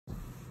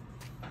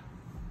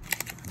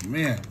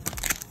Man.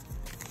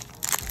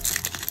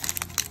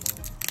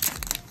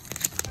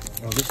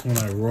 Oh, this one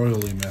I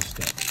royally messed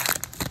up.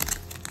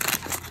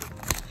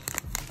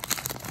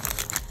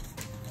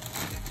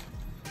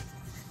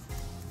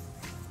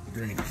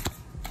 Green.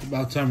 It's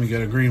about time we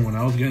get a green one.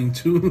 I was getting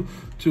too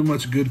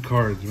much good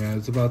cards, man.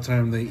 It's about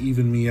time they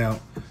even me out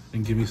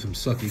and give me some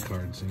sucky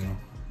cards, you know.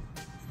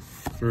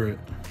 For it.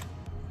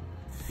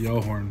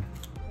 Yellhorn.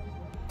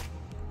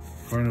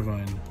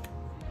 Carnivine.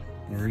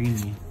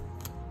 Marini.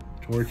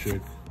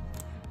 Torchic.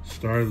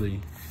 Starly.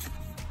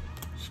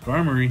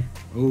 Skarmory.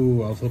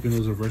 Oh, I was hoping it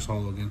was a reverse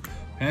holo again.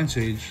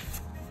 Pansage.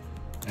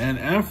 And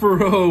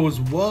Ampharos.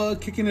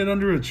 What? Kicking it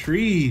under a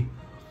tree.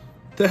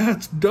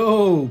 That's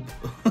dope.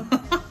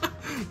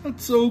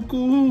 That's so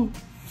cool.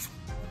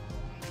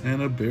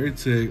 And a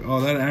Beartic. Oh,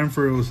 that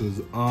Ampharos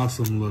is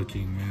awesome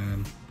looking,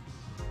 man.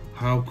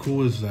 How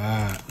cool is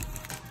that?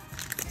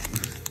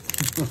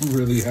 I'm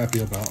really happy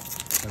about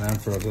an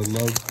Ampharos. I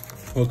love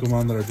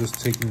Pokemon that are just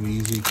taking it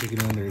easy, kicking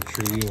it under a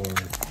tree, or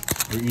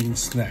eating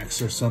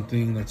snacks or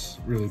something. That's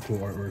really cool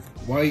artwork.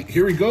 White,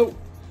 here we go.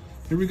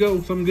 Here we go,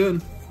 something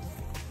good.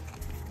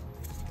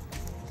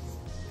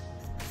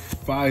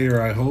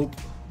 Fire, I hope.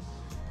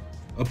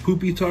 A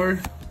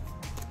Pupitar.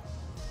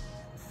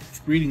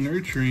 Breeding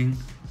Nurturing.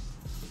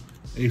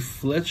 A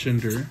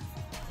Fletchender.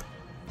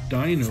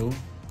 Dino.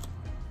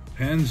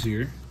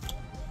 Panzer.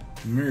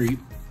 Murray.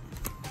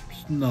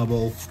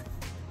 Snubble.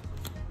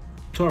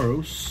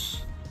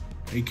 Tauros.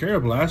 A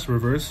Carablast,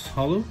 reverse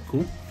holo,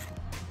 cool.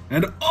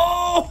 And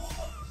oh!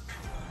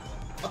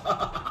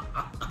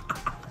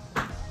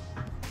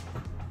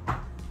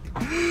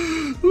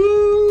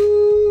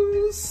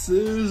 Ooh,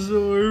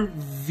 Scizor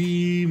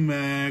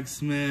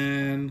VMAX,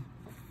 man.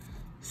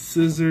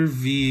 Scizor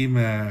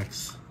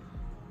VMAX.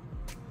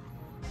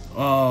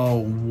 Oh,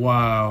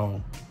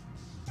 wow.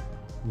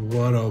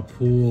 What a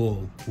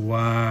pull.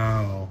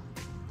 Wow.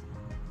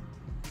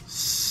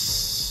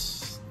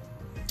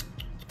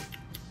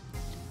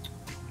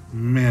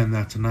 Man,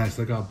 that's nice.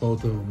 I got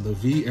both of them, the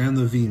V and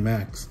the V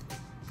Max.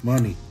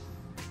 Money.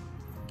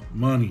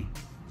 Money.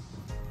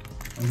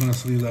 I'm gonna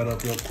sleeve that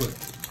up real quick.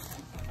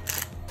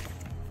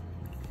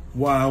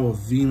 Wow, a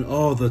V.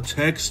 Oh, the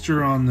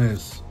texture on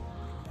this.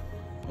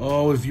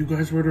 Oh, if you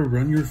guys were to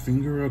run your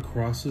finger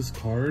across this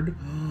card,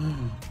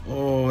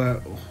 oh,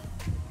 that,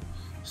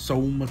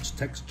 so much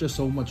texture,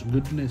 so much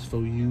goodness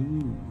for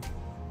you.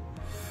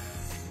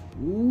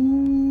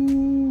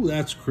 Ooh,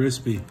 that's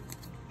crispy.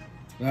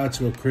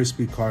 That's a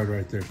crispy card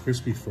right there.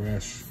 Crispy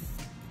fresh.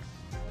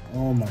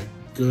 Oh my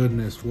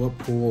goodness. What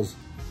pulls.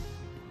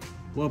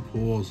 What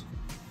pulls.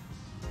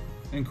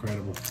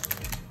 Incredible.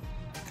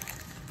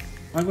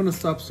 I'm going to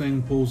stop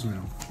saying pulls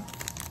now.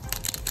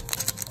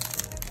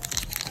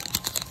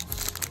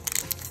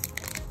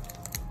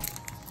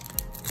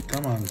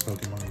 Come on,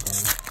 Pokemon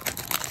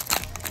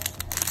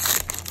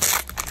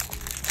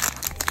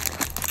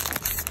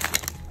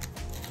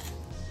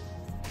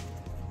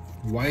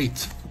card.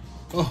 White.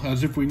 Oh,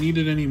 as if we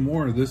needed any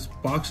more. This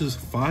box is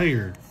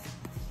fire.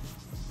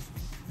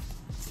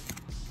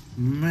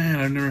 Man,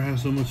 I've never had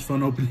so much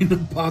fun opening a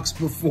box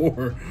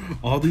before.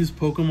 All these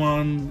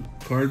Pokemon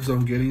cards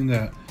I'm getting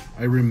that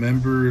I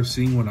remember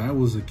seeing when I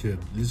was a kid.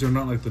 These are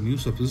not like the new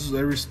stuff. This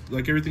is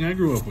like everything I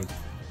grew up with.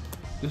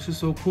 This is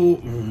so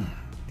cool. You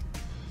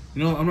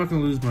know, I'm not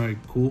going to lose my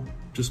cool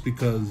just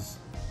because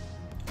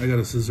I got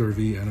a Scizor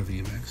V and a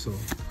VMAX. So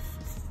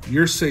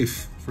you're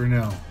safe for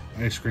now.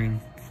 Ice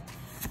Cream.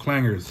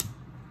 Clangers.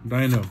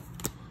 Dino,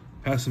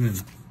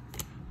 Passamin,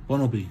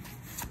 Bunnelby,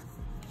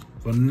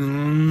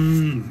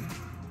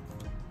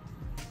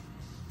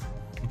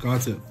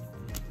 got it.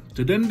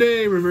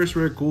 Dedenne, reverse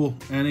rare, cool,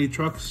 and a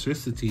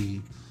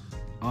Toxtricity,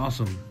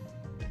 awesome.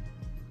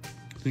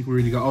 I think we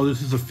already got. Oh,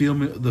 this is the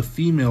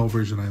female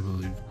version, I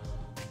believe,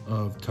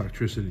 of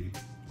Toxtricity,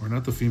 or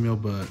not the female,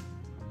 but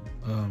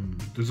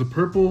there's a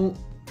purple,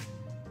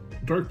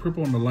 dark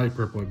purple, and a light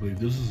purple. I believe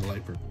this is a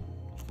light purple.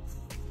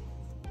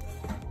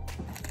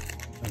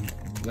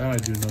 That I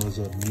do know is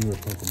a newer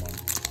Pokemon.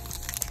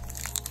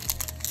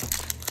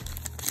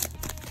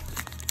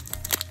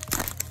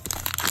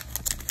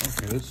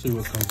 Okay, let's see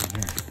what comes in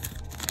here.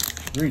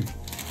 Green.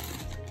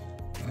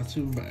 Not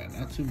too bad,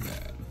 not too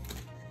bad.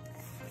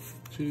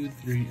 2,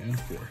 3, and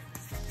 4.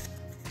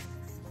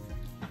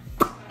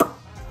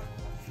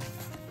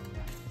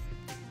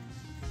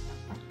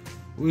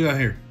 What we got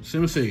here?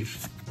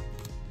 Simisage.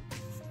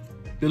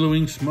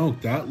 Billowing Smoke.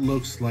 That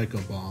looks like a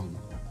bomb.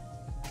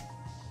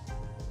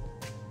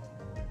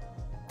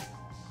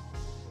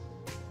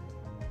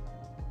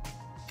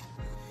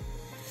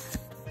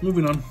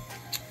 Moving on.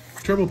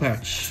 Turbo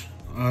Patch.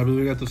 I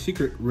believe we got the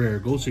secret rare,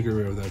 gold secret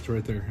rare. That's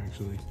right there,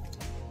 actually.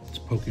 It's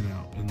poking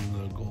out in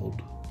the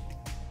gold.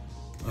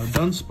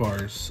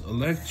 Dunsparce,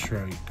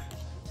 Electrike,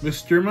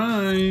 Mr.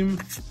 Mime,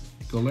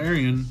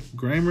 Galarian,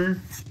 Grimer,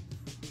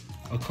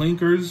 a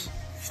Clinkers,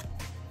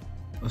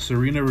 a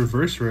Serena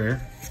reverse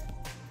rare,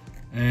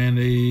 and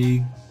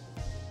a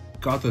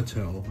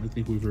Gothitelle. I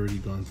think we've already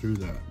gone through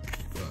that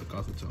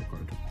Gothitelle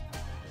card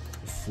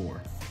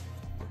before.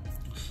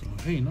 So,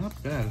 hey,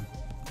 not bad.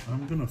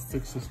 I'm gonna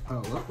fix this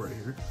pile up right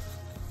here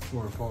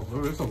before it falls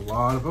over. There's a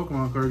lot of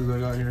Pokemon cards I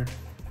got here.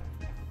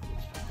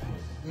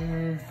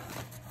 There.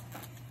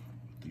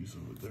 These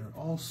over there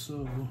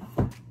also.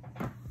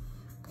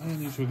 And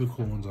these are the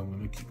cool ones I'm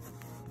gonna keep.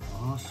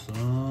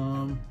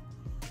 Awesome.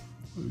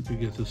 We could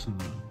get this in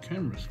the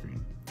camera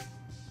screen.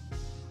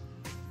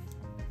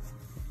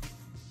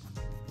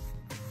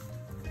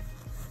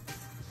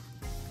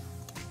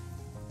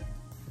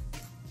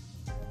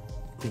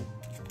 Cool.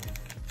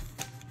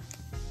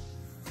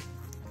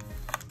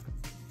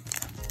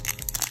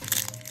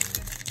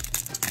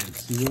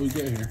 Let's see what we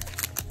get here.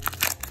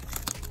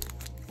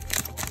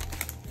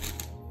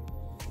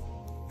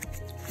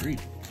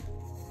 Great.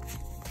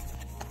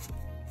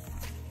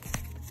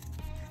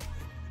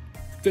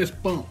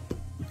 Fist bump.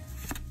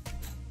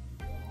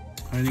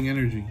 Hiding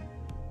energy.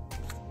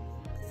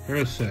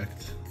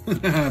 Parasect.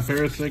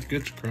 Parasect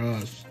gets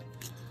crushed.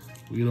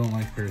 We don't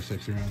like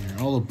Parasects around here.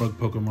 All the bug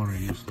Pokemon are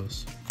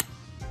useless.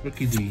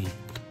 Rookie D.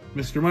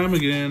 Mr. Mime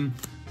again.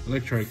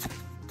 Electrike.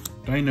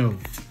 Dino.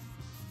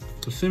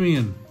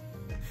 Simeon.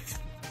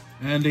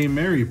 And a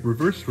Mary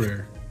reverse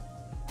rare.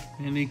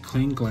 And a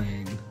Kling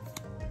Klang.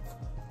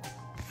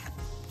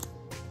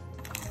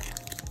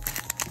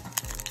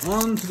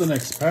 On to the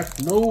next pack.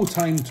 No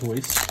time to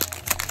waste.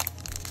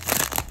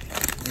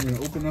 We're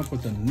gonna open up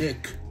with a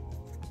Nick.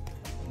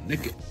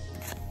 Nick it.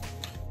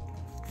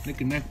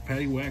 Nick and neck,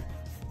 patty whack,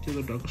 till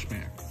the dog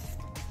smack.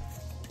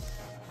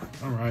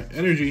 Alright,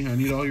 energy. I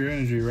need all your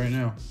energy right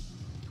now.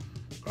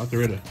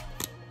 Gothorita.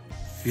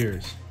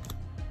 Fears.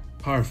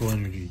 Powerful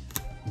energy.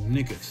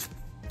 Nick it.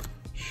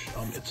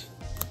 Shelmet.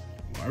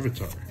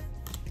 Larvitar.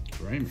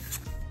 Grimer.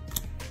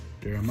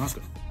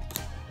 Daramaka.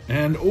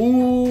 And,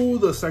 ooh,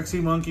 the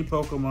sexy monkey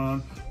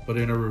Pokemon, but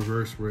in a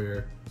reverse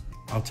rare.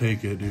 I'll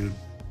take it, dude.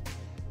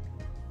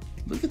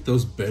 Look at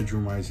those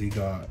bedroom eyes he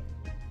got.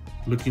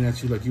 Looking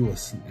at you like you a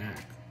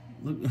snack.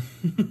 Look.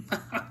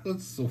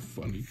 That's so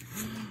funny.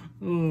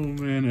 Oh,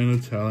 man, and a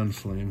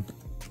Talonflame.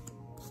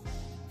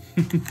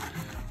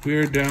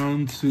 We're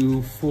down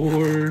to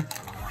 4,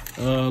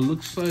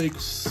 looks like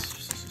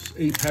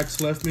 8 packs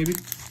left, maybe.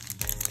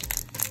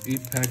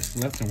 8 packs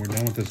left, and we're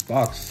done with this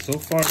box. So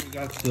far, we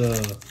got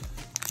the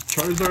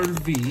Charizard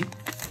V,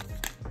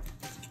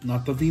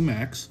 not the V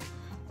Max.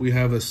 We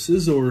have a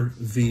Scizor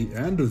V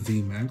and a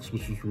V Max,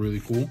 which is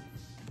really cool.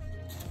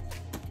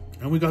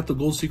 And we got the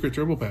Gold Secret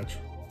Turbo Patch.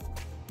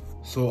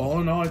 So all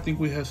in all, I think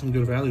we have some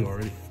good value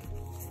already.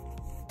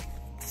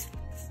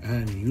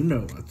 And you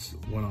know that's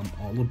what I'm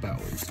all about,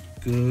 is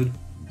good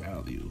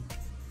value.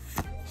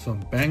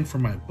 Some bang for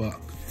my buck.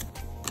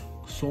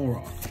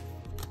 Solrock.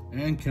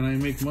 And can I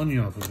make money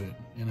off of it?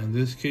 And in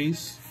this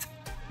case,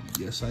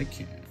 yes I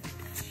can.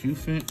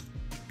 Qfint,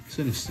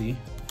 Sinistea,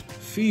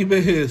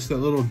 Phoebus, that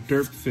little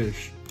derp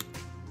fish,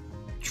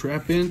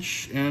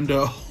 Trapinch, and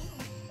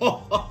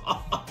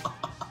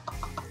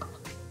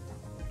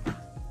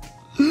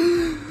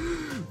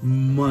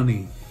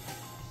money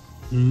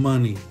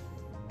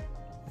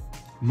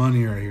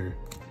right here.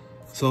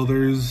 So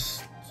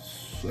there's,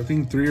 I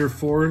think, 3 or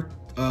 4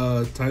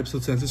 types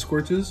of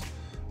Centiskorches,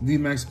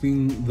 VMAX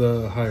being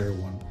the higher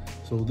one.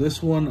 So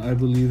this one, I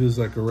believe, is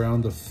like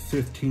around the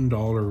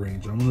 $15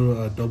 range. I'm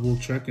gonna double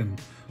check and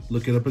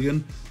look it up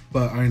again,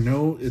 but I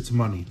know it's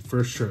money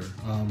for sure.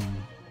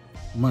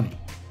 Money.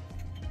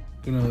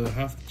 Gonna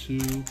have to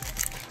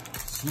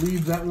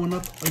sleeve that one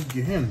up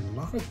again. A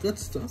lot of good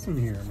stuff in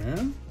here,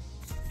 man.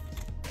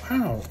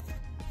 Wow.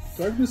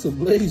 Darkness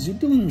Ablaze, you're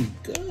doing me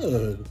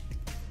good.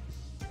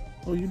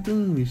 Oh, you're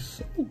doing me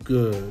so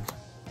good.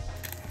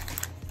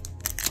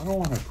 I don't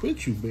want to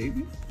quit you,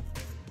 baby.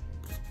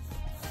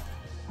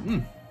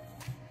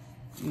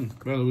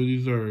 By the way,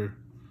 these are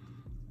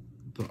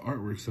the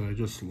artworks that I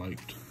just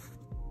liked.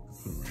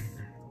 Put them right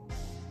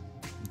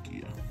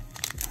here. Yeah.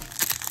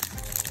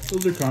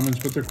 Those are comments,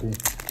 but they're cool.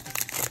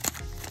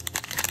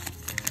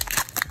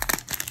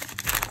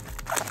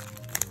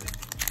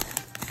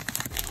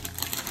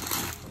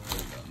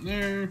 Down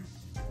there.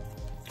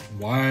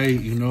 Why?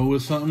 You know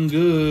it's something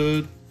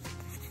good.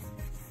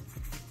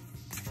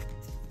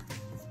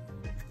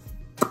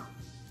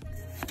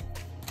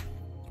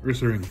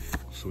 Ursaring.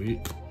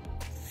 Sweet.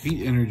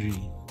 Heat Energy,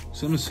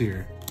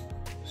 Simisear,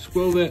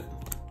 Squirrelette,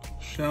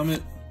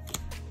 Shelmet,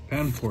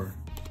 Panpour,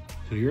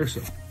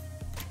 Teddiursa,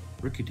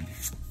 Rickety,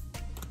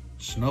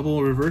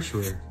 Snubbull Reverse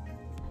Rare,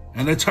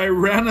 and a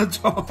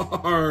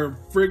Tyranitar!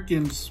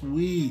 Freaking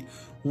sweet!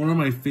 One of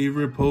my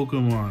favorite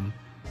Pokemon.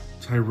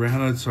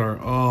 Tyranitar.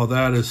 Oh,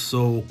 that is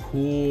so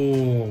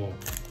cool.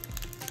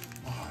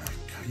 Oh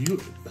my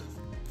god,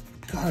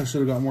 God, I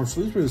should have got more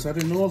sleeves for this. I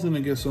didn't know I was gonna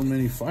get so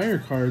many fire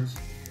cards.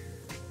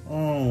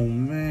 Oh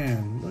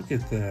man, look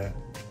at that.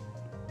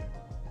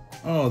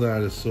 Oh,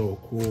 that is so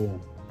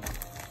cool.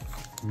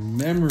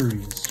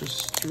 Memories,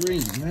 just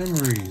straight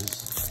memories.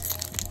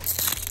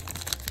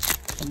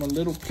 I'm a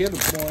little kid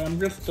boy, I'm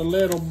just a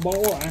little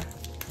boy.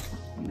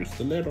 I'm just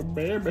a little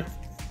baby.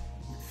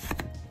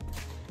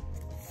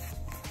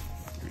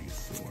 3,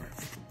 4.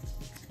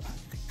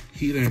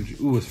 Heat Energy,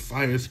 ooh, it's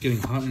fire, it's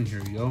getting hot in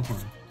here, yo, huh?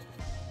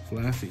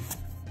 Flaffy,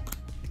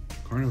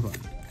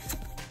 Carnivine.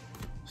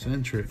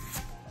 Centric.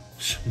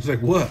 He's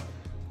like, what?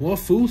 What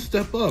fool?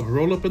 Step up.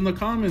 Roll up in the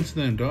comments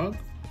then, dog.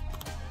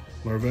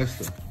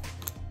 Larvesta.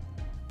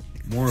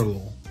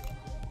 Morlul.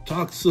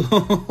 Toxel.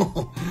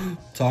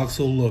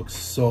 Toxel looks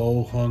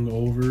so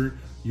hungover.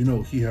 You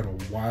know he had a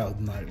wild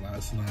night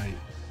last night.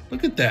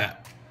 Look at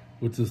that.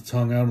 With his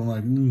tongue out, I'm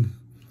like,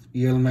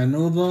 Y el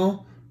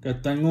menudo, que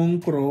tengo un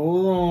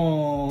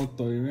crudo.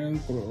 Estoy bien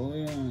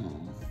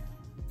crudo.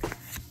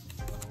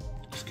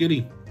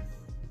 Skitty.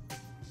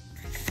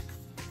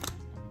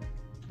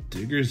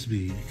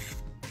 Diggersby.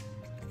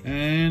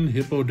 And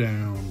Hippo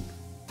Down.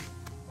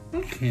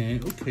 Okay,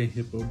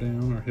 Hippo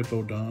Down or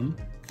Hippo Don.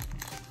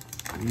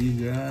 We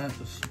got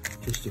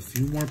just a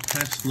few more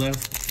packs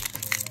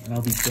left, and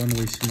I'll be done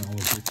wasting all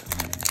of your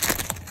time.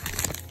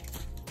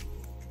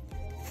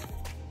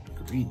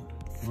 Green.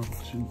 1, 2,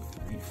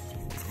 3,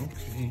 4.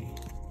 Okay.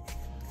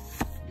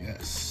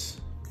 Yes.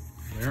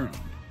 Baron.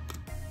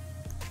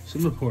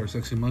 Singapore,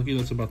 Sexy Monkey.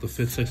 That's about the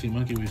 5th Sexy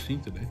Monkey we've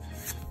seen today.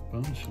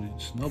 Bunsweet,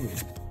 Snubble,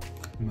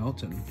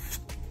 Melton,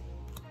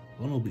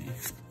 Bunnelby,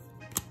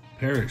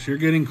 Paris. You're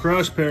getting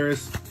crushed,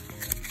 Paris.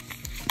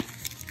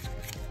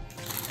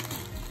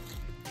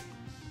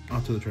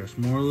 Out to the trash.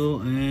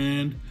 Morlul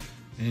and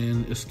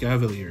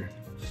Escavalier.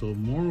 So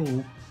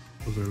Morlul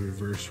was a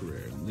reverse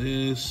rare.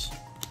 This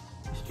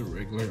is the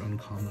regular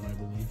uncommon, I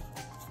believe.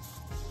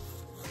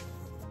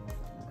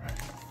 Alright.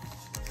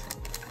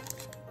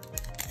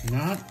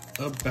 Not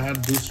a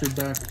bad booster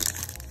back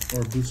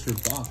or booster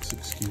box,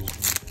 excuse me,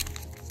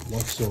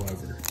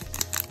 whatsoever.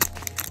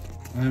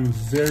 I'm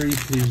very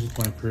pleased with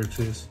my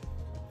purchase.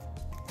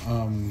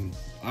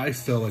 I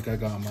felt like I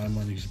got my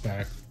money's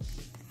back.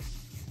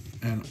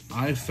 And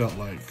I felt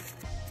like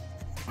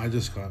I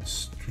just got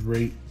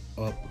straight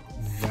up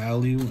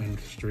value and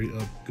straight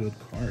up good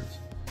cards.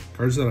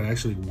 Cards that I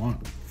actually want.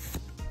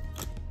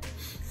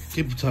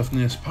 Keep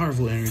Toughness,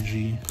 Powerful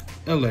Energy,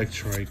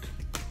 Electrike,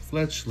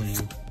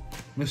 Fletchling,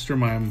 Mr.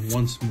 Mime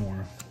once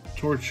more,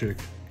 Torchic,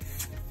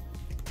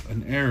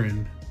 an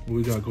Aaron. What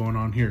we got going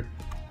on here?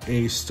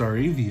 A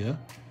Staravia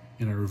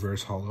in a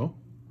reverse holo,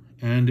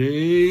 and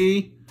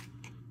a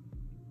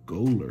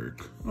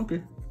Golurk.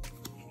 Okay.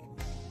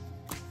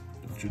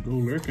 Don't you go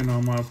lurking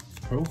on my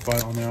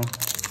profile now.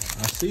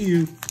 I see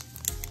you.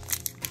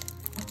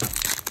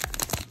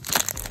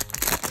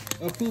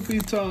 A poopy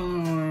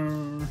tar.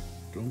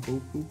 Don't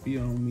go poopy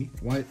on me.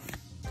 White.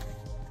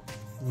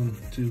 1,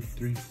 2,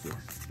 3, 4.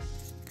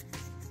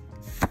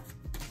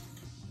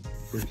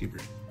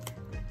 Birdkeeper.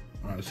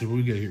 Alright, let's see what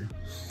we get here.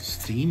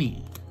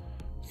 Steenie.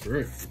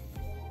 Frick.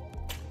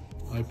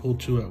 I pulled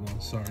 2 at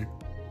once, sorry.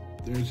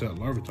 There's that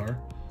Larvitar.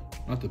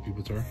 Not the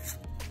Pupitar.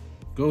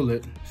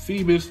 Golett.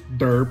 Phoebus.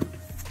 Derp.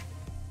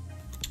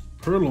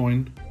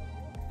 Purloin.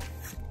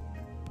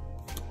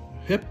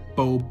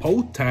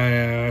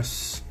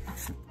 Hippopotas.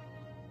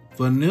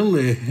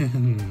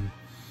 Vanillin.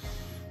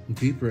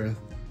 Deep breath.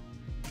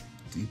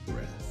 Deep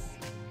breath.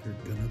 You're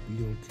gonna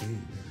be okay, Eric.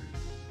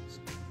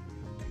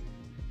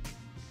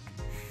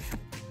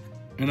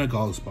 And a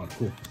Gallspot.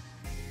 Cool.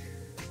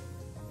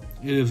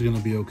 It is gonna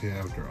be okay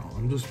after all.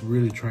 I'm just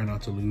really trying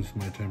not to lose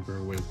my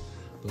temper with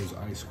those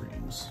ice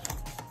creams.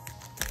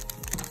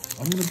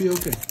 I'm gonna be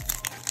okay.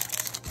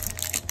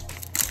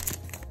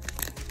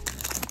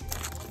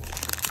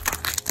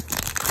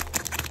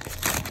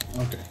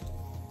 Okay.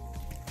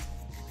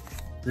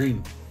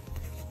 Green.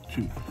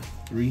 2,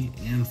 3,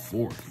 and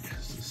 4.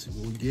 Yes, let's see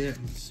what we get.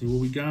 Let's see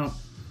what we got.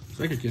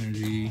 Psychic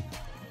Energy.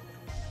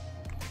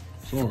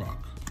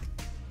 Solrock.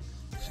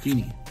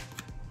 Steenie.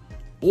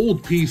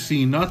 Old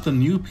PC, not the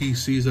new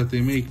PCs that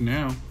they make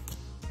now.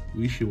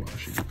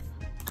 Wishy-Washy.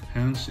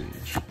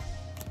 Pansage.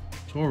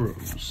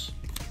 Tauros.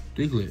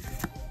 Diglett.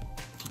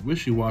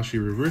 Wishy-Washy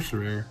Reverse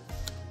Rare.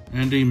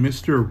 And a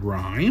Mr.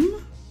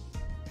 Rhyme?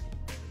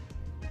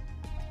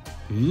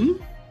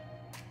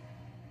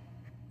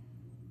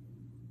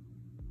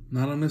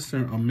 Not a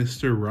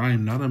Mr.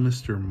 Rhyme, not a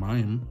Mr.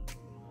 Mime.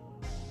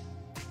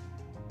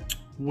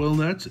 Well,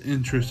 that's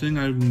interesting.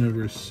 I've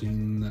never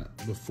seen that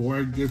before.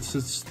 I guess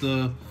it's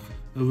the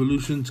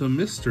evolution to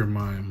Mr.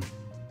 Mime.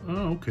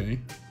 Oh, okay.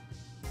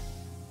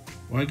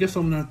 Well, I guess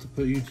I'm gonna have to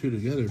put you two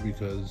together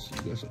because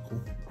you guys are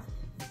cool.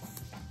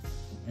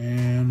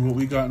 And what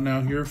we got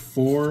now here,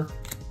 4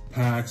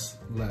 packs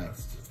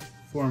left.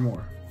 4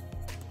 more.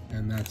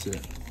 And that's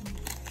it.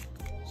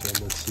 So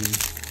let's see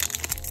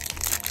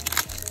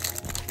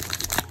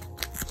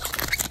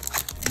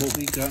what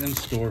we got in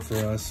store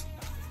for us.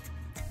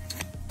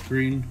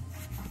 Green.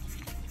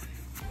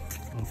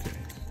 Okay.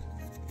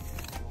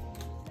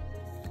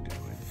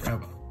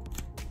 Bravo.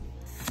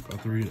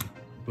 Gothorita.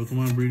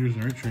 Pokemon Breeders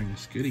Nurturing.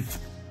 Skitty.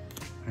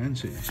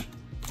 Pansage.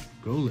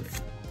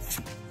 Golett.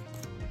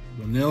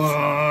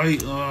 Vanilla.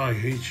 Oh, I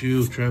hate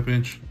you.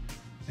 Trapinch.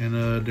 And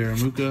a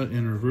Daramuka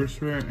in reverse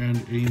rare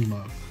and a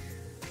Muck.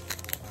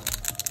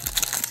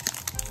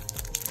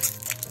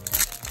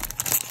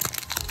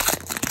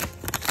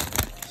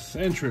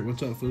 Centric,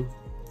 what's up, Foo?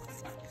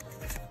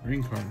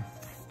 Green card.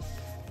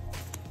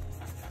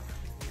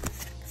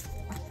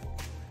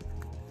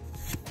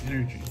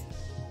 Energy.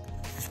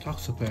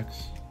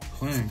 Toxapex,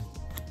 Clang,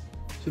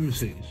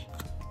 Simisage,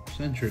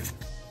 Sentry,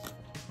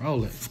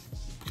 Rowlet,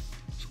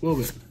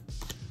 Squilbit,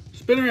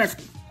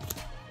 Spinarak,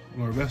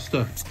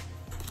 Larvesta,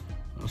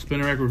 a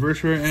Spinarak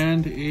reverse rare,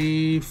 and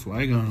a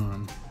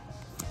Flygon.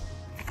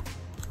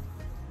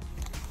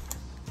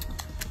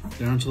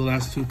 Down to the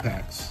last 2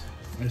 packs.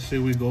 I say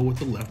we go with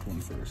the left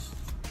one first.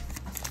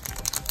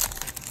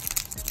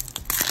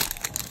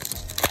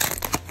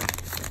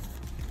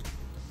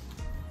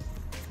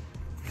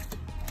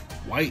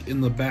 White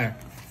in the back,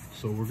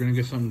 so we're gonna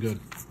get something good.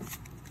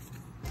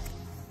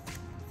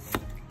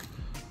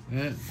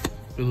 That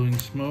Billowing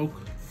Smoke,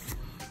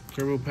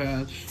 Turbo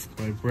Patch,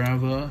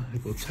 Vibrava,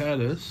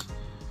 Hippotatus,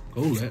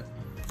 Golett,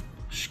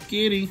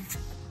 Skitty,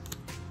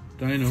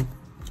 Dino,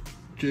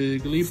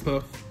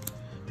 Jigglypuff,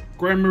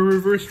 Grammar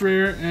reverse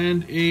rare,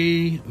 and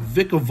a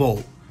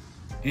Vikavolt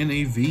in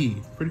a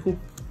V. Pretty cool.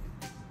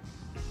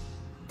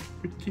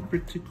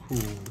 Pretty cool.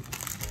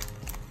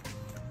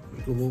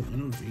 Vikavolt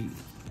in a V.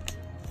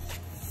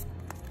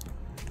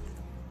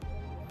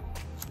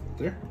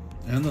 There.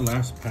 And the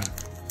last pack.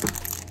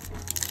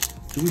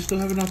 Do we still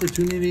have an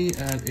opportunity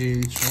at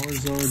a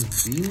Charizard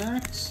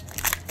VMAX?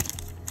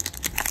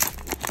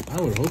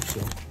 I would hope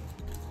so.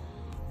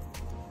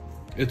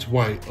 It's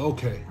white.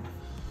 Okay.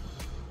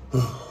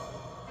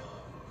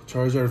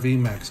 Charizard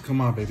VMAX.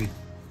 Come on, baby.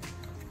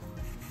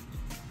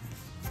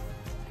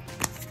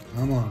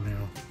 Come on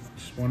now.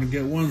 Just want to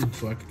get one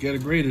so I could get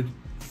it graded.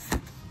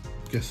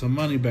 Get some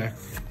money back.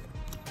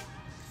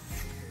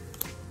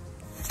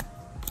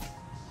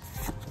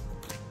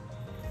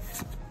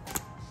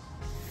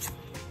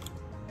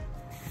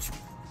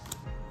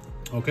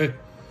 Okay,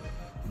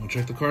 I'm gonna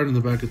check the card in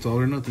the back. It's all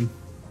or nothing.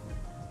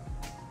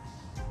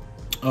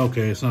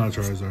 Okay, it's not a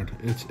Charizard.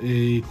 It's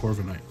a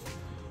Corviknight.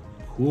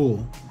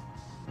 Cool.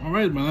 All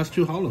right, my last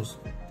 2 holos.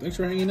 Thanks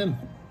for hanging in.